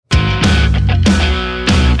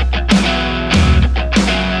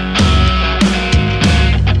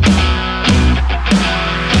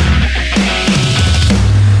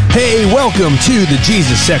Welcome to the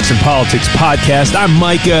Jesus, Sex, and Politics podcast. I'm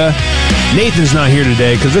Micah. Nathan's not here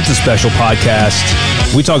today because it's a special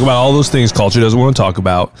podcast. We talk about all those things culture doesn't want to talk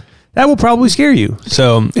about. That will probably scare you.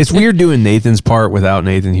 So it's weird doing Nathan's part without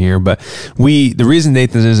Nathan here. But the reason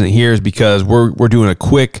Nathan isn't here is because we're doing a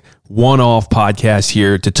quick one-off podcast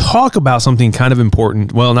here to talk about something kind of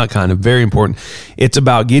important. Well, not kind of, very important. It's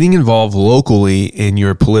about getting involved locally in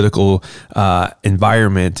your political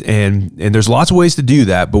environment. And there's lots of ways to do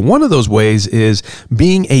that. But one of those ways is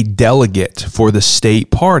being a delegate for the state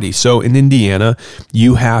party. So in Indiana,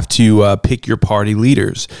 you have to pick your party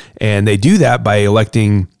leaders. And they do that by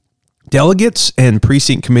electing delegates and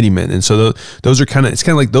precinct committeemen. And so those are it's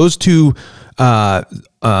kind of like those two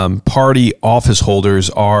party office holders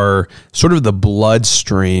are sort of the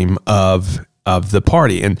bloodstream of the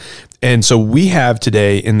party. And so we have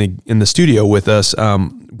today in the studio with us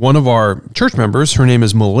one of our church members. Her name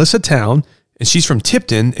is Melissa Town, and she's from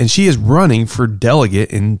Tipton, and she is running for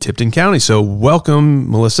delegate in Tipton County. So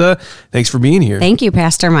welcome, Melissa. Thanks for being here. Thank you,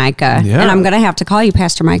 Pastor Micah. Yeah. And I'm going to have to call you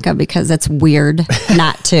Pastor Micah because it's weird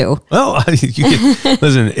not to. Well,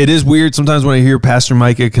 listen, it is weird sometimes when I hear Pastor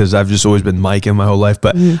Micah because I've just always been Micah my whole life.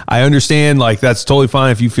 But I understand, that's totally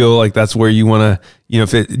fine if you feel like that's where you want to.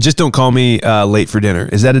 Just don't call me late for dinner.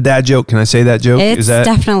 Is that a dad joke? Can I say that joke? It's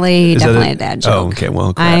definitely a dad joke. Oh, okay.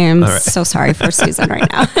 Well, crap. I am so sorry for Susan right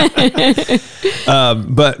now.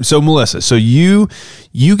 But so Melissa, so you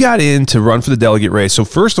got in to run for the delegate race. So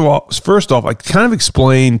first off, I kind of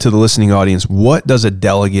explain to the listening audience, what does a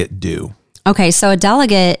delegate do? Okay, so a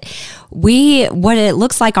delegate, what it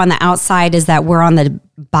looks like on the outside is that we're on the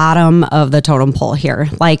bottom of the totem pole here.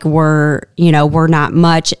 Like we're not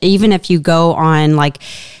much. Even if you go on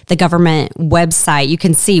the government website, you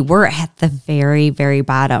can see we're at the very, very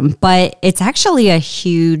bottom. But it's actually a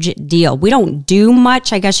huge deal. We don't do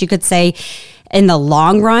much, I guess you could say, in the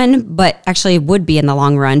long run, but actually it would be in the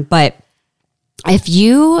long run. But if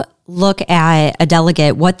you look at a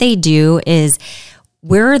delegate, what they do is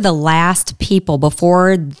we're the last people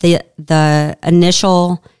before the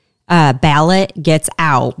initial ballot gets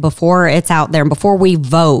out, before it's out there, and before we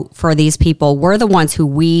vote for these people, we're the ones who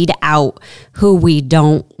weed out who we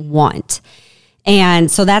don't want. And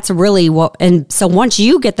so that's really so once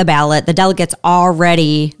you get the ballot, the delegate's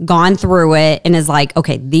already gone through it and is like,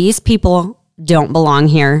 okay, these people don't belong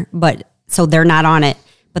here, so they're not on it.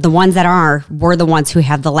 But the ones that are, we're the ones who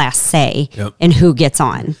have the last say in who gets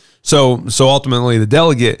on. So ultimately, the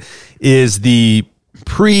delegate is the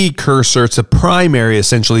precursor. It's a primary,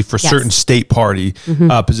 essentially, for certain state party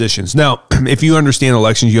positions. Now, if you understand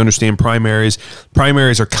elections, you understand primaries.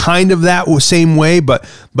 Primaries are kind of that same way, but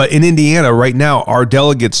in Indiana right now, our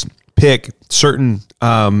delegates pick certain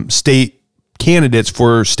state candidates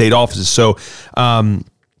for state offices. So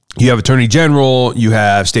you have attorney general, you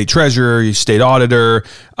have state treasurer, you state auditor,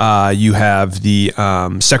 you have the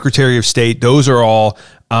secretary of state. Those are all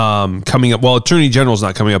coming up. Well, attorney general is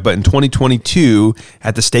not coming up, but in 2022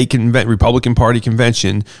 at the state Republican Party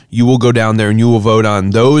convention, you will go down there and you will vote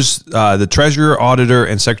on those, the treasurer, auditor,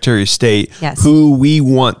 and secretary of state, who we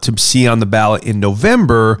want to see on the ballot in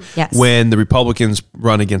November when the Republicans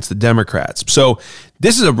run against the Democrats. So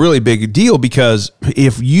this is a really big deal because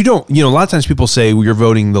if you don't, a lot of times people say you're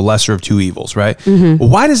voting the lesser of two evils, right? Well,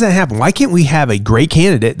 why does that happen? Why can't we have a great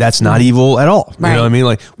candidate that's not evil at all? You know what I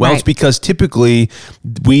mean? It's because typically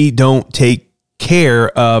we don't take care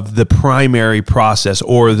of the primary process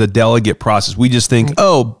or the delegate process. We just think,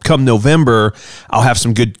 come November, I'll have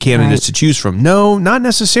some good candidates to choose from. No, not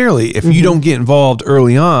necessarily. If you don't get involved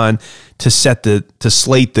early on to slate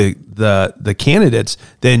the candidates,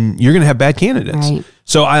 then you're going to have bad candidates. Right.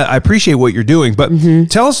 So I appreciate what you're doing, but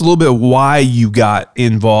tell us a little bit why you got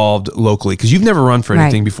involved locally, because you've never run for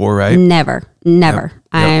anything before, right? Never. Yep.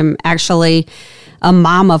 I'm actually a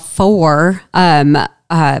mom of 4.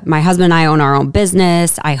 My husband and I own our own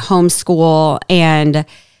business. I homeschool, and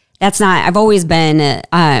I've always been,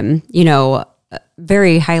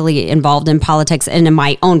 very highly involved in politics and in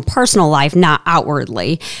my own personal life, not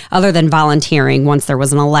outwardly, other than volunteering once there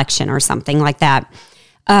was an election or something like that.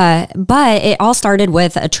 But it all started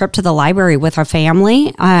with a trip to the library with our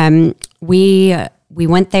family. We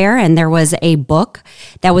went there, and there was a book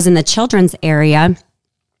that was in the children's area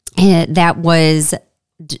that was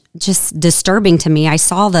just disturbing to me. I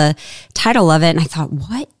saw the title of it and I thought,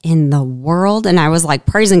 what in the world? And I was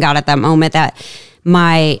praising God at that moment that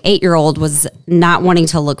my 8-year-old was not wanting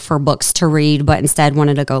to look for books to read, but instead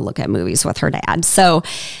wanted to go look at movies with her dad. So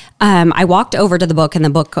I walked over to the book, and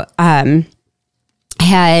the book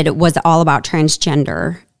was all about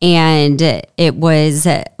transgender. And it was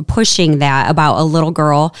pushing that about a little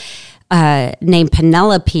girl named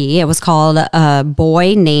Penelope. It was called A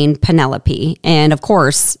Boy Named Penelope. And of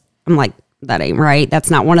course, I'm like, that ain't right. That's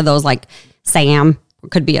not one of those like Sam.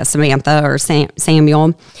 Could be a Samantha or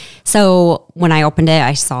Samuel. So when I opened it,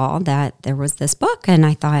 I saw that there was this book and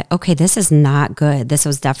I thought, okay, this is not good. This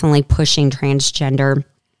was definitely pushing transgender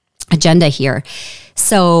agenda here.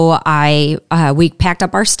 So we packed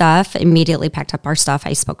up our stuff, immediately packed up our stuff.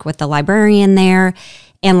 I spoke with the librarian there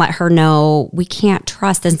and let her know we can't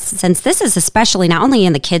trust. And since this is especially not only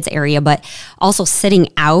in the kids area, but also sitting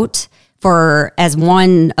out for as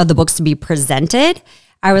one of the books to be presented,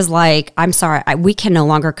 I was like, I'm sorry, we can no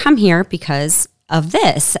longer come here because of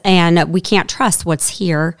this, and we can't trust what's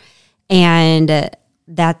here, and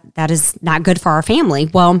that is not good for our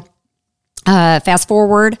family. Well, fast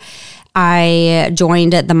forward, I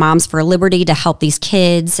joined the Moms for Liberty to help these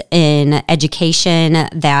kids in education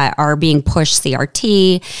that are being pushed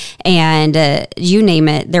CRT, and you name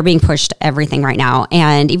it, they're being pushed everything right now.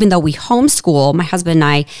 And even though we homeschool, my husband and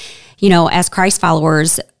I, as Christ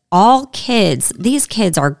followers, all kids, these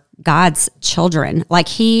kids are God's children. Like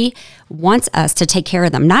he wants us to take care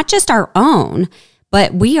of them, not just our own,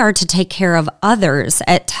 but we are to take care of others,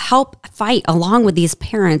 to help fight along with these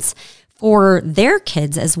parents for their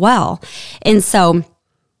kids as well. And so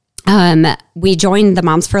we joined the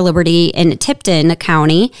Moms for Liberty in Tipton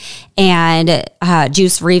County, and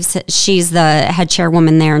Juice Reeves, she's the head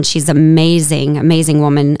chairwoman there, and she's amazing, amazing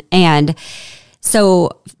woman. And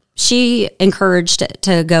so she encouraged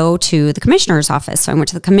to go to the commissioner's office. So I went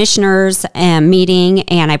to the commissioner's meeting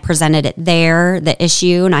and I presented it there, the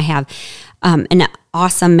issue. And I have an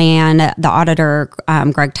awesome man, the auditor,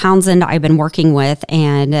 Greg Townsend, I've been working with,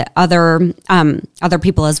 and other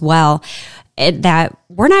people as well, that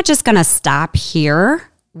we're not just going to stop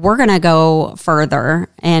here. We're going to go further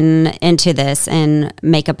into this and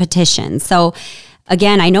make a petition. So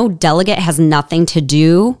again, I know delegate has nothing to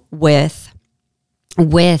do with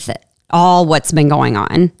all what's been going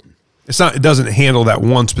on. It doesn't handle that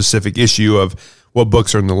one specific issue of what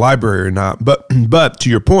books are in the library or not. But to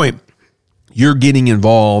your point, you're getting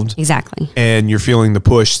involved. Exactly. And you're feeling the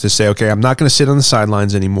push to say, okay, I'm not going to sit on the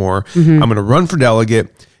sidelines anymore. Mm-hmm. I'm going to run for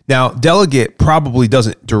delegate. Now, delegate probably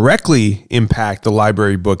doesn't directly impact the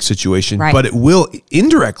library book situation, right, but it will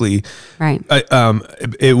indirectly, right?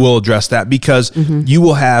 It will address that because mm-hmm. you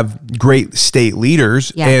will have great state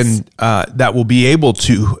leaders, yes, and that will be able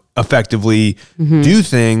to effectively mm-hmm. do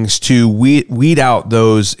things to weed out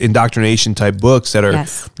those indoctrination type books that are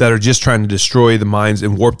yes. that are just trying to destroy the minds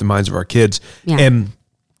and warp the minds of our kids. Yeah.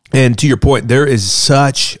 And to your point, there is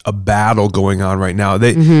such a battle going on right now.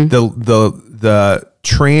 Mm-hmm. The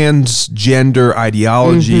transgender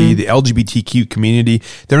ideology, mm-hmm. the LGBTQ community,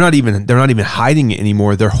 they're not even hiding it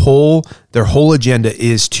anymore. Their whole agenda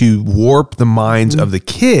is to warp the minds mm-hmm. of the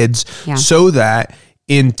kids, yeah, so that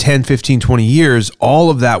in 10, 15, 20 years, all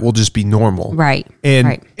of that will just be normal. Right. And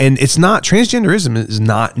right. and it's not, transgenderism is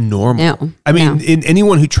not normal. No, I mean,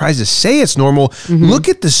 anyone who tries to say it's normal, mm-hmm. look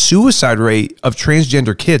at the suicide rate of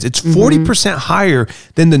transgender kids. It's 40% mm-hmm. higher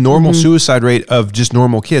than the normal mm-hmm. suicide rate of just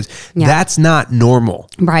normal kids. Yeah. That's not normal.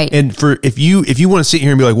 Right. And if you want to sit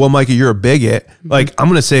here and be like, well, Micah, you're a bigot, mm-hmm. like I'm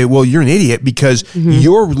going to say, well, you're an idiot because mm-hmm.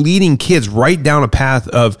 you're leading kids right down a path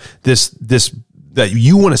of this that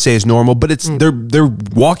you want to say is normal, but it's they're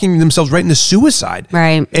walking themselves right into suicide.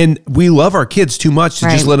 Right. And we love our kids too much to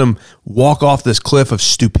just let them walk off this cliff of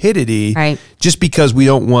stupidity, right, just because we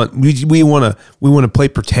don't want we want to play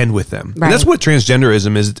pretend with them. Right. And that's what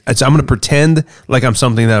transgenderism is. I'm going to pretend like I'm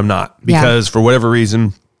something that I'm not because for whatever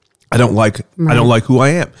reason I don't like who I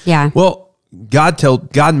am. Yeah. Well, God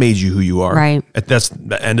made you who you are. Right. That's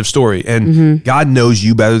the end of story. And mm-hmm. God knows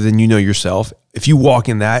you better than you know yourself. If you walk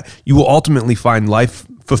in that, you will ultimately find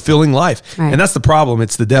fulfilling life. Right. And that's the problem.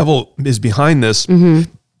 It's the devil is behind this. Mm-hmm.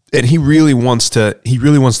 And he really wants to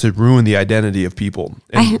ruin the identity of people.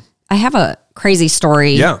 And I have a crazy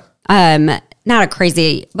story. Yeah. Not a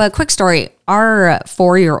crazy, but a quick story. Our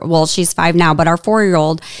 4-year-old, well, she's 5 now, but our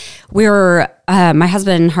 4-year-old, my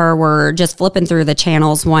husband and her were just flipping through the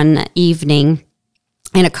channels one evening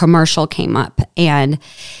and a commercial came up and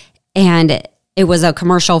it was a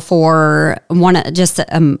commercial for a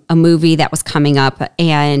movie that was coming up,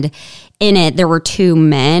 and in it there were 2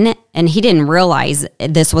 men, and he didn't realize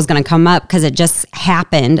this was going to come up because it just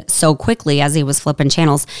happened so quickly as he was flipping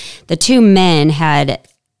channels. The 2 men had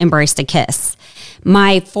embraced a kiss.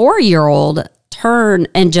 My 4-year-old turned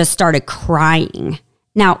and just started crying.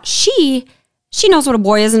 Now she knows what a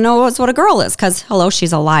boy is and knows what a girl is because hello,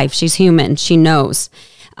 she's alive, she's human, she knows.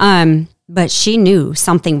 But she knew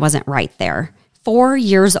something wasn't right there 4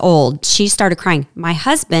 years old, she started crying. My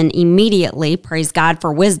husband immediately, praise God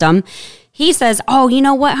for wisdom, he says, oh, you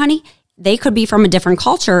know what, honey? They could be from a different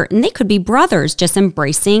culture and they could be brothers just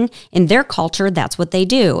embracing in their culture. That's what they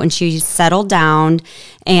do. And she settled down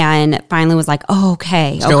and finally was like, oh,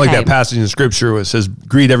 okay. It's kind of like that passage in scripture where it says,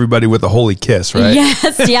 greet everybody with a holy kiss, right?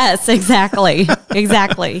 Yes, exactly.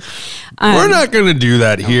 Exactly. We're not going to do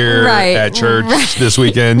that here at church this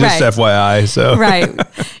weekend, just FYI. So Right.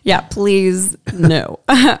 Yeah, please, no.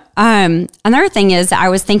 Another thing is I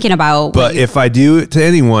was thinking about. But if I do it to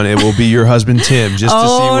anyone, it will be your husband, Tim, just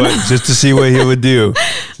to see what he would do.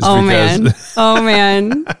 Man.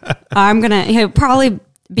 He'll probably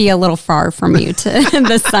be a little far from you to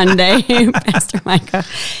this Sunday, Pastor Micah.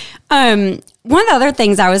 One of the other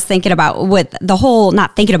things I was thinking about with the whole,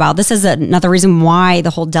 not thinking about, this is another reason why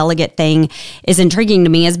the whole delegate thing is intriguing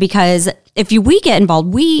to me, is because if we get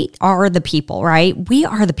involved, we are the people, right? We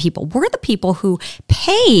are the people. We're the people who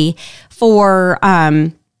pay for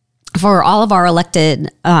all of our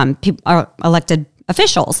elected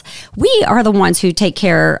officials. We are the ones who take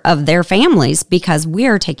care of their families because we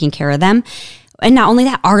are taking care of them. And not only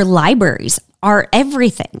that, our libraries are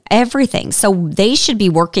everything. So they should be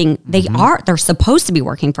working. They're supposed to be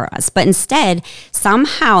working for us. But instead,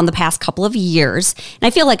 somehow in the past couple of years, and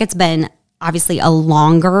I feel like it's been obviously a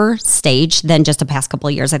longer stage than just the past couple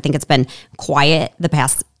of years. I think it's been quiet the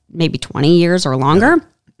past maybe 20 years or longer.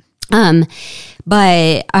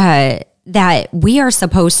 But that we are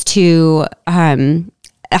supposed to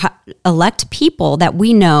elect people that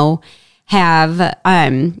we know have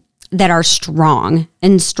that are strong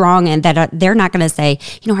and that they're not going to say,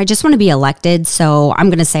 I just want to be elected, so I'm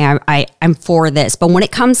going to say I'm for this. But when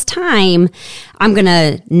it comes time, I'm going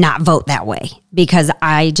to not vote that way because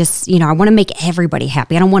I just, I want to make everybody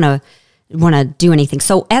happy. I don't want to do anything.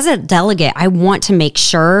 So as a delegate, I want to make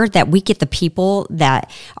sure that we get the people that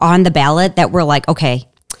on the ballot that we're like, okay,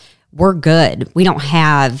 we're good. We don't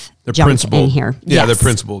have junk in here. Yeah, they're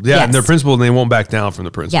principled. Yeah, and they're principled and they won't back down from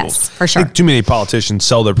the principles. Yes, for sure. I think too many politicians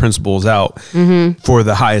sell their principles out for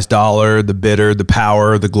the highest dollar, the bidder, the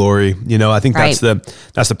power, the glory. I think that's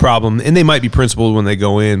the problem. And they might be principled when they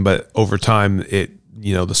go in, but over time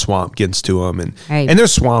the swamp gets to them, and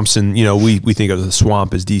there's swamps, and we think of the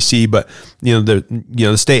swamp as DC, but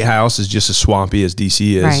the state house is just as swampy as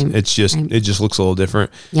DC is. Right. It's just it just looks a little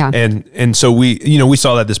different. Yeah, and so we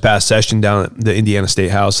saw that this past session down at the Indiana State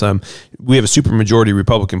House. We have a supermajority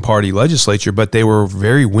Republican Party legislature, but they were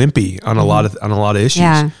very wimpy on a lot of issues.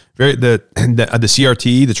 Yeah. The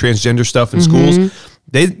CRT, the transgender stuff in schools.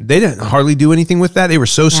 They didn't hardly do anything with that. They were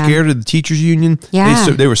so scared of the teachers union. Yeah.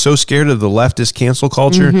 They were so scared of the leftist cancel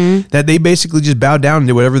culture that they basically just bowed down and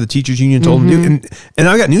did whatever the teachers union told them to do. And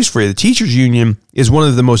I got news for you. The teachers union is one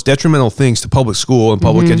of the most detrimental things to public school and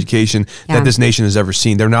public education that this nation has ever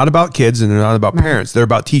seen. They're not about kids and they're not about parents. They're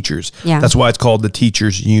about teachers. Yeah. That's why it's called the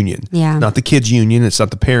teachers union. Yeah. Not the kids union. It's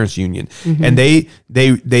not the parents union. And they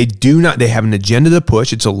have an agenda to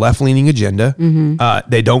push. It's a left-leaning agenda.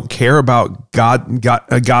 They don't care about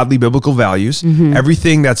godly biblical values.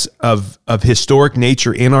 Everything that's of historic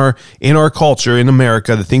nature in our culture in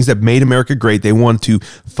America, the things that made America great, they want to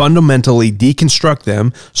fundamentally deconstruct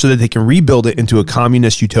them so that they can rebuild it into a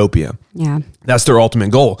communist utopia. Yeah. That's their ultimate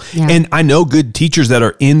goal. Yeah. And I know good teachers that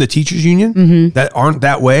are in the teachers union that aren't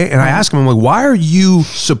that way. And I ask them, I'm like, why are you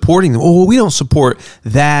supporting them? Oh, well, we don't support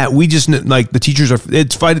that. We just like the teachers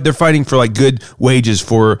they're fighting for like good wages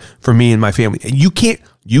for me and my family. And you can't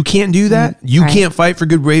do that. You can't fight for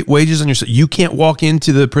good wages on yourself. You can't walk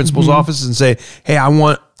into the principal's office and say, hey, I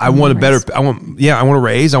want a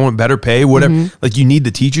raise. I want better pay, whatever. Like you need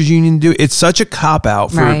the teachers union to do. It's such a cop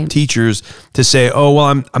out for teachers to say, oh,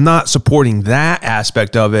 well, I'm not supporting that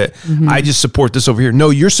aspect of it. I just support this over here. No,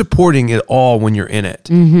 you're supporting it all when you're in it.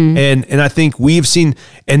 And I think we've seen,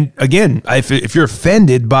 and again, if you're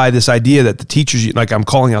offended by this idea that the teachers, like I'm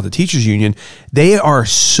calling out the teachers union, they are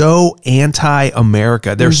so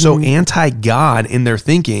anti-America. They're so anti-God in their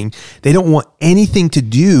thinking. They don't want anything to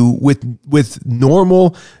do with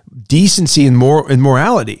normal decency and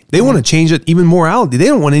morality. They want to change it, even morality. They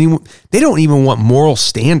don't even want moral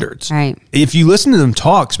standards. Right. If you listen to them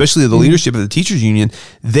talk, especially the leadership of the teachers union,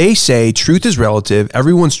 they say truth is relative.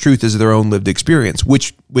 Everyone's truth is their own lived experience,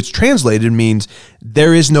 which translated means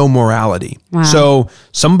there is no morality. Wow. So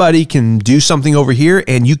somebody can do something over here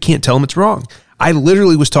and you can't tell them it's wrong. I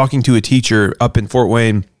literally was talking to a teacher up in Fort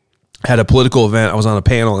Wayne, had a political event. I was on a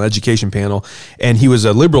panel, an education panel, and he was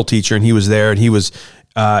a liberal teacher, and he was there, and he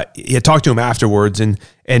had talked to him afterwards, and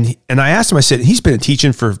I asked him, I said, he's been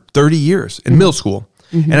teaching for 30 years in middle school.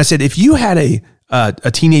 And I said, if you had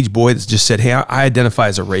a teenage boy that's just said, "Hey, I identify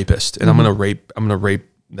as a rapist, and I'm gonna rape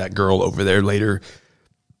that girl over there later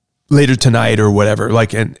tonight or whatever."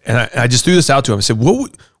 Like, and I just threw this out to him. I said,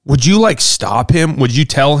 "What would you like stop him? Would you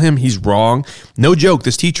tell him he's wrong?" No joke.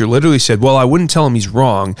 This teacher literally said, "Well, I wouldn't tell him he's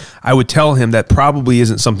wrong. I would tell him that probably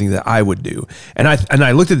isn't something that I would do." And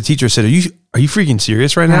I looked at the teacher and said, "Are you freaking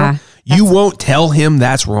serious right now? You won't tell him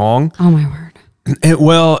that's wrong?" Oh my word. And,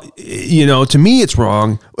 well, to me, it's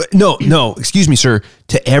wrong. No, excuse me, sir.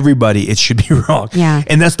 To everybody, it should be wrong. Yeah.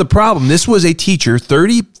 And that's the problem. This was a teacher,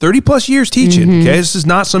 30 plus years teaching. Mm-hmm. Okay. This is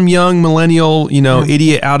not some young millennial,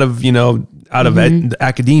 idiot out of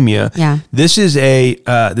academia. Yeah. This is a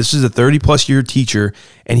 30 plus year teacher.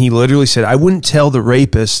 And he literally said, "I wouldn't tell the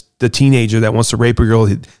rapist, the teenager that wants to rape a girl,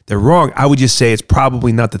 they're wrong. I would just say it's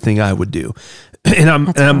probably not the thing I would do."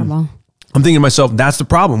 I'm thinking to myself, that's the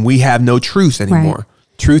problem. We have no truth anymore.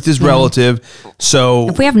 Right. Truth is relative. So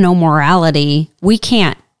if we have no morality, we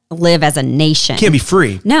can't live as a nation. Can't be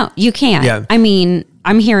free. No, you can't. Yeah. I mean,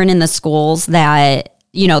 I'm hearing in the schools that,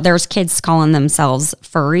 there's kids calling themselves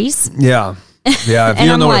furries. Yeah. Yeah. If you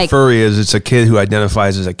don't know what a furry is, it's a kid who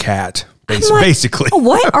identifies as a cat. Basically.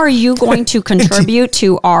 What are you going to contribute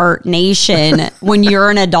to our nation when you're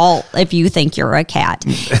an adult if you think you're a cat?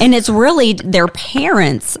 And it's really their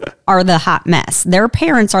parents are the hot mess. Their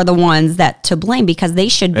parents are the ones that to blame because they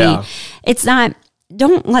should be. It's not,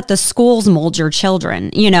 don't let the schools mold your children,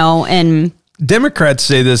 and Democrats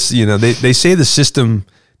say this, they say the system,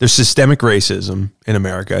 there's systemic racism in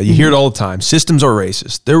America. You hear it all the time. Systems are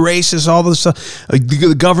racist. They're racist, all this stuff.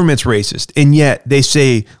 The government's racist. And yet they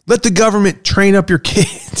say, let the government train up your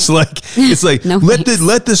kids. It's like,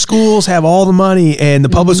 let the schools have all the money and the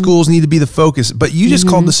public schools need to be the focus. But you just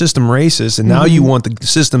called the system racist. And now you want the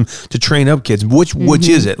system to train up kids. Which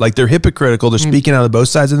is it? Like, they're hypocritical. They're speaking out of both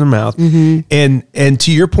sides of their mouth. And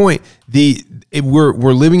to your point,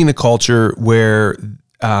 we're living in a culture where,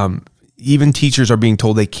 even teachers are being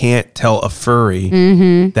told they can't tell a furry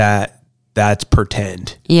that's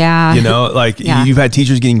pretend. Yeah. You've had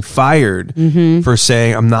teachers getting fired for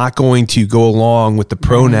saying, "I'm not going to go along with the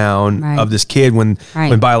pronoun of this kid," when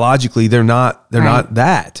biologically they're not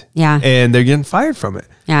that. Yeah. And they're getting fired from it.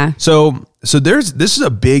 Yeah. So this is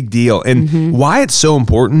a big deal. And why it's so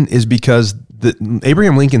important is because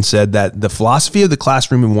Abraham Lincoln said that the philosophy of the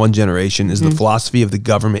classroom in one generation is the philosophy of the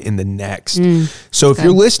government in the next. So if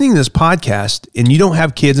you're listening to this podcast and you don't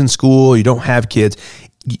have kids in school, you don't have kids,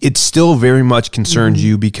 it still very much concerns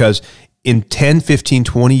you, because in 10, 15,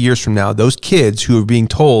 20 years from now, those kids who are being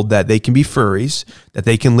told that they can be furries, that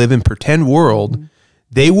they can live in pretend world,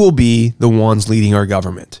 they will be the ones leading our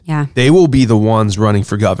government. Yeah. They will be the ones running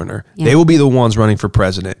for governor. Yeah. They will be the ones running for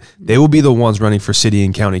president. They will be the ones running for city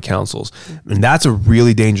and county councils. And that's a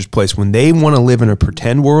really dangerous place when they want to live in a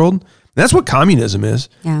pretend world. That's what communism is.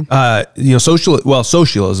 Yeah.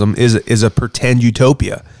 Socialism is a pretend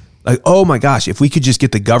utopia. Like, oh my gosh, if we could just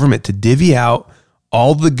get the government to divvy out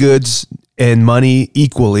all the goods and money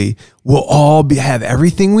equally, we'll all have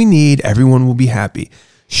everything we need. Everyone will be happy.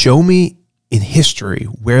 Show me in history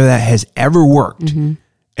where that has ever worked. And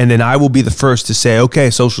then I will be the first to say, okay,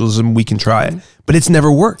 socialism, we can try it. But it's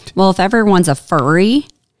never worked. Well, if everyone's a furry,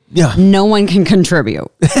 no one can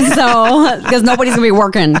contribute. So, because nobody's going to be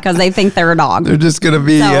working because they think they're a dog. They're just going to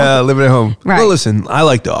be living at home. Right. Well, listen, I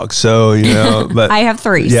like dogs. So, but I have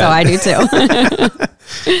 3, so I do too.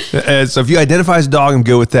 So if you identify as a dog, I'm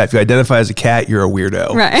good with that. If you identify as a cat, you're a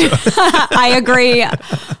weirdo. Right. So. I agree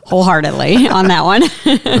wholeheartedly on that one.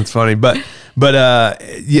 That's funny. But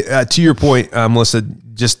to your point, Melissa,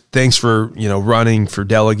 just thanks for, running for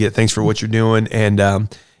delegate. Thanks for what you're doing. And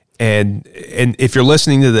if you're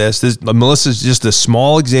listening to this, Melissa's just a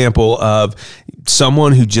small example of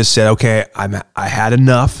someone who just said, okay, I had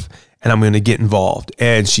enough and I'm going to get involved.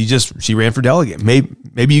 And she ran for delegate.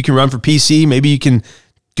 Maybe you can run for PC. Maybe you can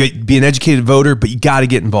be an educated voter, but you got to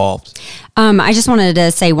get involved. I just wanted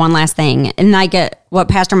to say one last thing, and I get what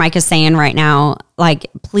Pastor Mike is saying right now. Like,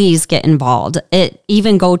 please get involved.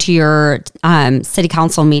 Even go to your city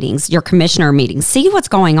council meetings, your commissioner meetings. See what's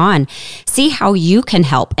going on. See how you can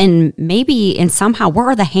help, and maybe in somehow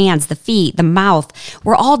we're the hands, the feet, the mouth.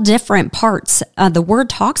 We're all different parts. The Word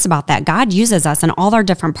talks about that. God uses us in all our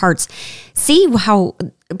different parts. See how.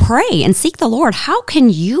 Pray and seek the Lord. How can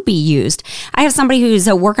you be used? I have somebody who's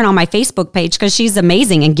working on my Facebook page because she's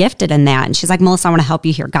amazing and gifted in that. And she's like, Melissa, I want to help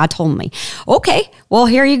you here. God told me. Okay, well,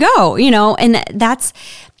 here you go. And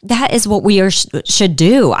that is what we should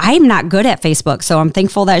do. I'm not good at Facebook, so I'm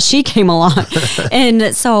thankful that she came along.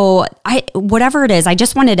 And so whatever it is, I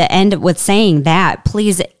just wanted to end with saying that,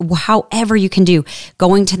 please, however you can do,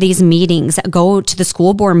 going to these meetings, go to the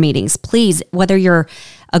school board meetings, please, whether you're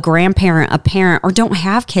a grandparent, a parent, or don't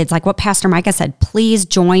have kids, like what Pastor Micah said, please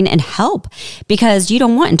join and help, because you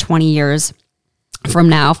don't want in 20 years from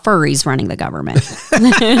now furries running the government.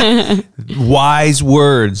 Wise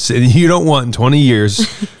words. And you don't want in 20 years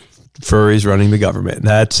furries running the government.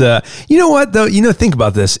 That's, you know what though? Think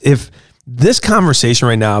about this. If this conversation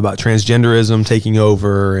right now about transgenderism taking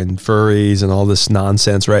over and furries and all this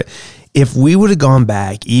nonsense, right? If we would have gone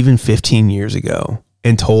back even 15 years ago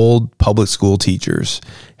and told public school teachers,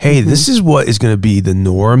 hey, this is what is going to be the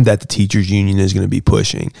norm that the teachers union is going to be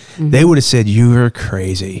pushing, they would have said, you're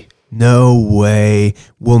crazy. No way.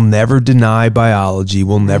 We'll never deny biology.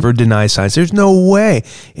 We'll never deny science. There's no way.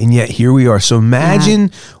 And yet here we are. So imagine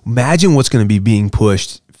what's going to be being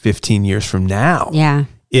pushed 15 years from now. Yeah.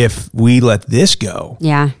 If we let this go.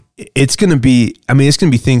 Yeah. It's going to be, it's going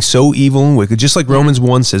to be things so evil and wicked. Just like Romans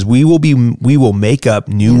 1 says, we will make up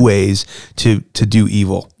new ways to do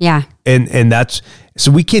evil. Yeah. And that's, so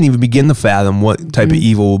we can't even begin to fathom what type of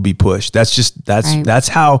evil will be pushed. That's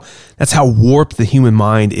how warped the human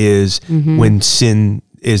mind is when sin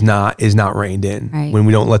is not reined in, when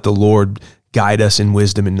we don't let the Lord guide us in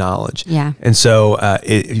wisdom and knowledge. Yeah. And so,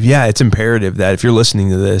 it's imperative that if you're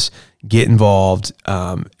listening to this, get involved.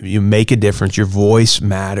 You make a difference. Your voice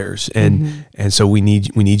matters, and so we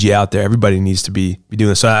need you out there. Everybody needs to be doing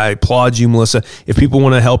this. So I applaud you, Melissa. If people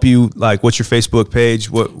want to help you, like, what's your Facebook page?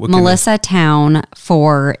 What Melissa Town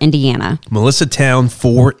for Indiana. Melissa Town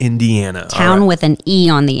for Indiana. Town with an E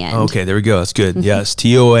on the end. Okay, there we go. That's good. Yes,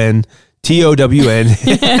 TOWN.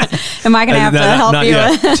 Am I going to have to help you?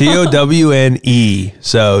 TOWNE.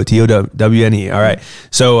 So TOWNE. All right.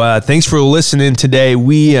 So thanks for listening today.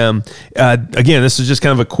 We, again, this is just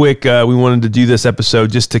kind of a quick, we wanted to do this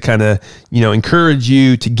episode just to kind of, encourage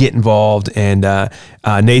you to get involved. And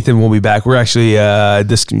Nathan will be back. We're actually,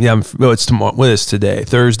 it's tomorrow. What is today?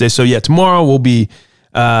 Thursday. So tomorrow we'll be,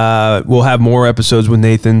 we'll have more episodes with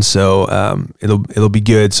Nathan, so it'll be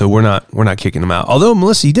good. So we're not kicking him out. Although,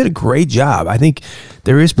 Melissa, you did a great job. I think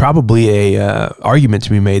there is probably a argument to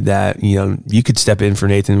be made that you could step in for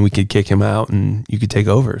Nathan, and we could kick him out, and you could take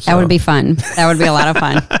over. So. That would be fun. That would be a lot of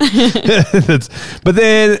fun. But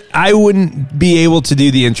then I wouldn't be able to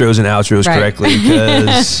do the intros and outros correctly,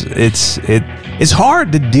 because it's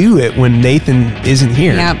hard to do it when Nathan isn't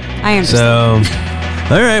here. Yep, I understand. So.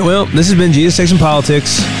 All right, well, this has been Jesus, Sex, and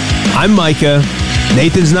Politics. I'm Micah.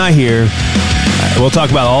 Nathan's not here. We'll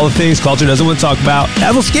talk about all the things culture doesn't want to talk about.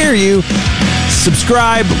 That will scare you.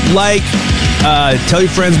 Subscribe, like, tell your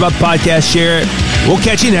friends about the podcast, share it. We'll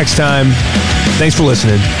catch you next time. Thanks for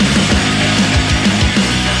listening.